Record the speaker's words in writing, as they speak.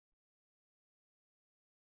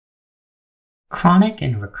Chronic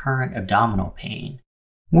and recurrent abdominal pain,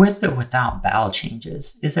 with or without bowel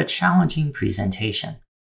changes, is a challenging presentation.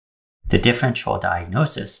 The differential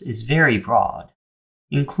diagnosis is very broad,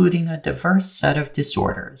 including a diverse set of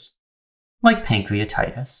disorders like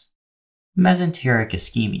pancreatitis, mesenteric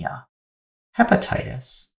ischemia,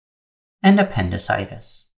 hepatitis, and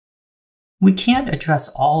appendicitis. We can't address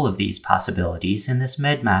all of these possibilities in this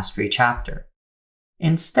med-mastery chapter.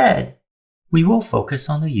 Instead, we will focus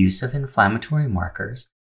on the use of inflammatory markers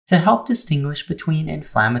to help distinguish between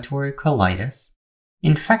inflammatory colitis,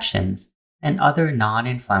 infections, and other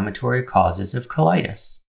non-inflammatory causes of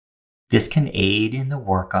colitis. This can aid in the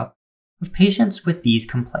workup of patients with these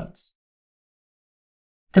complaints.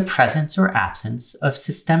 The presence or absence of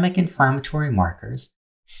systemic inflammatory markers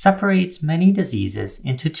separates many diseases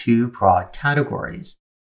into two broad categories: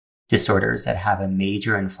 disorders that have a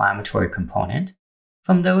major inflammatory component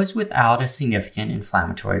from those without a significant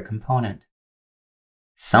inflammatory component.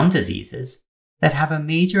 Some diseases that have a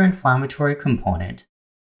major inflammatory component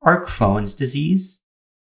are Crohn's disease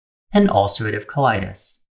and ulcerative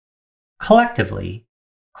colitis, collectively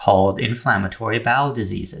called inflammatory bowel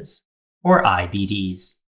diseases, or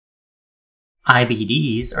IBDs.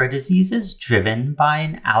 IBDs are diseases driven by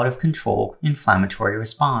an out-of-control inflammatory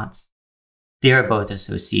response. They are both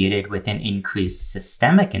associated with an increased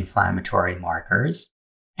systemic inflammatory markers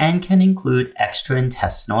and can include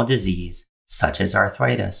extraintestinal disease such as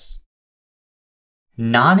arthritis.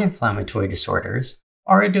 Non-inflammatory disorders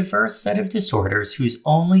are a diverse set of disorders whose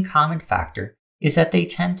only common factor is that they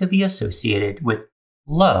tend to be associated with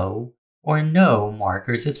low or no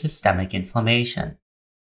markers of systemic inflammation.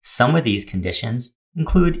 Some of these conditions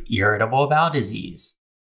include irritable bowel disease,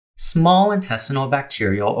 small intestinal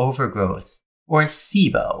bacterial overgrowth, or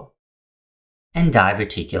SIBO, and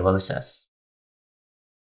diverticulosis.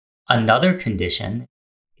 Another condition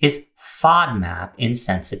is FODMAP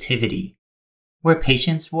insensitivity, where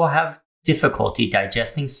patients will have difficulty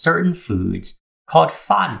digesting certain foods called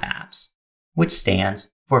FODMAPs, which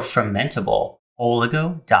stands for fermentable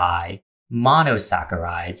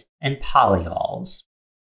oligo-di-monosaccharides and polyols.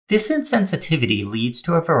 This insensitivity leads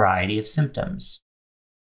to a variety of symptoms.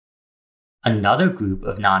 Another group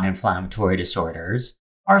of non-inflammatory disorders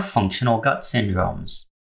are functional gut syndromes.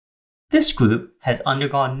 This group has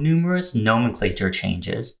undergone numerous nomenclature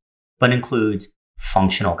changes, but includes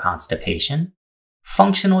functional constipation,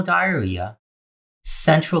 functional diarrhea,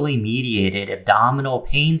 centrally mediated abdominal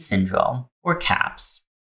pain syndrome, or CAPS,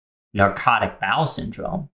 narcotic bowel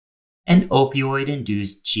syndrome, and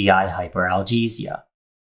opioid-induced GI hyperalgesia.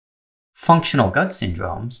 Functional gut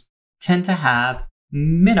syndromes tend to have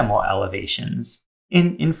minimal elevations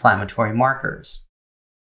in inflammatory markers.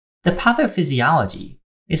 The pathophysiology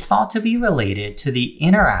is thought to be related to the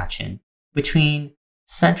interaction between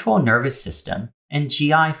central nervous system and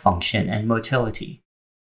GI function and motility.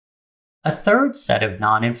 A third set of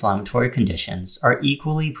non-inflammatory conditions are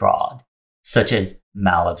equally broad, such as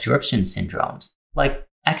malabsorption syndromes like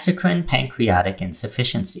exocrine pancreatic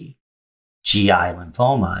insufficiency, GI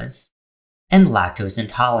lymphomas, and lactose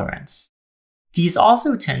intolerance. These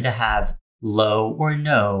also tend to have low or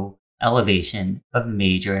no elevation of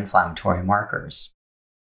major inflammatory markers.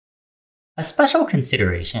 A special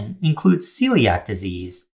consideration includes celiac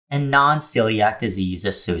disease and non-celiac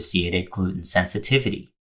disease-associated gluten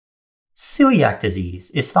sensitivity. Celiac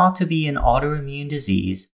disease is thought to be an autoimmune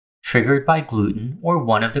disease triggered by gluten or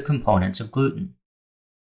one of the components of gluten.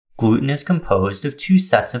 Gluten is composed of two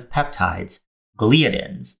sets of peptides,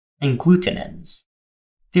 gliadins and glutenins.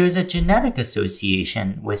 There is a genetic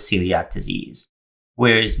association with celiac disease,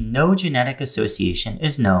 whereas no genetic association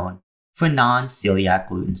is known for non-celiac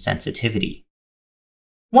gluten sensitivity.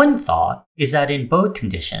 One thought is that in both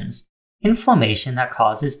conditions, inflammation that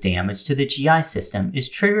causes damage to the GI system is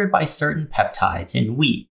triggered by certain peptides in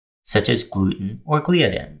wheat, such as gluten or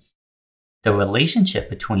gliadins. The relationship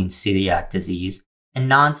between celiac disease and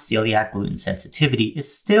non-celiac gluten sensitivity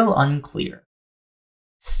is still unclear.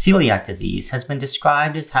 Celiac disease has been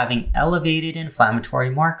described as having elevated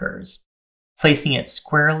inflammatory markers, placing it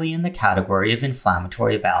squarely in the category of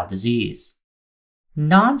inflammatory bowel disease.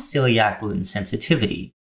 Non-celiac gluten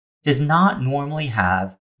sensitivity does not normally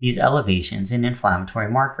have these elevations in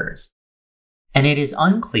inflammatory markers, and it is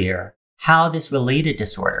unclear how this related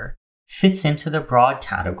disorder fits into the broad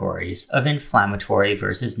categories of inflammatory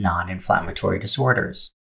versus non-inflammatory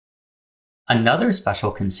disorders. Another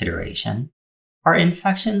special consideration are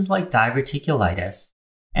infections like diverticulitis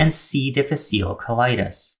and C. difficile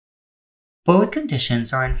colitis. Both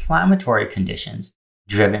conditions are inflammatory conditions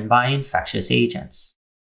driven by infectious agents.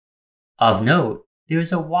 Of note, there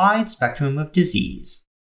is a wide spectrum of disease,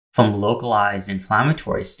 from localized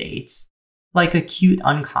inflammatory states, like acute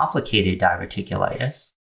uncomplicated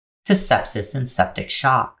diverticulitis, to sepsis and septic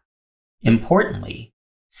shock. Importantly,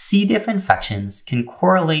 C. diff infections can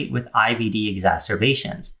correlate with IBD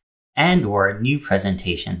exacerbations and/or new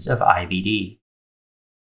presentations of IBD.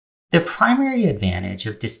 The primary advantage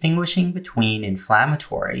of distinguishing between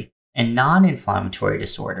inflammatory and non-inflammatory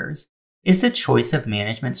disorders is the choice of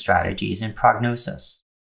management strategies and prognosis.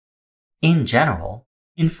 In general,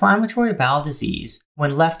 inflammatory bowel disease,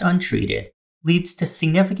 when left untreated, leads to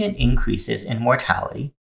significant increases in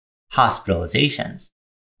mortality, hospitalizations,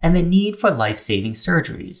 and the need for life-saving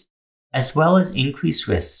surgeries, as well as increased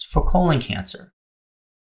risks for colon cancer.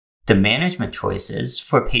 The management choices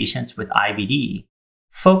for patients with IBD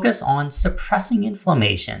focus on suppressing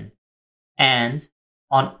inflammation and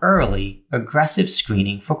on early, aggressive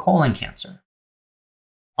screening for colon cancer.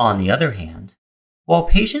 On the other hand, while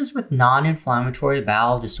patients with non-inflammatory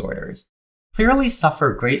bowel disorders clearly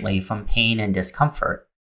suffer greatly from pain and discomfort,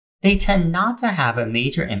 they tend not to have a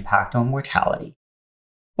major impact on mortality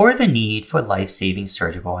or the need for life-saving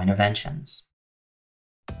surgical interventions.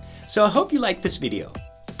 So I hope you liked this video.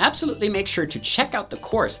 Absolutely make sure to check out the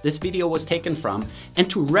course this video was taken from and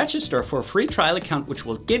to register for a free trial account which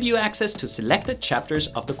will give you access to selected chapters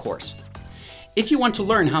of the course. If you want to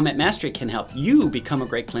learn how MedMastery can help you become a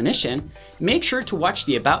great clinician, make sure to watch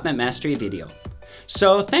the About MedMastery video.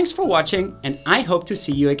 So thanks for watching, and I hope to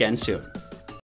see you again soon.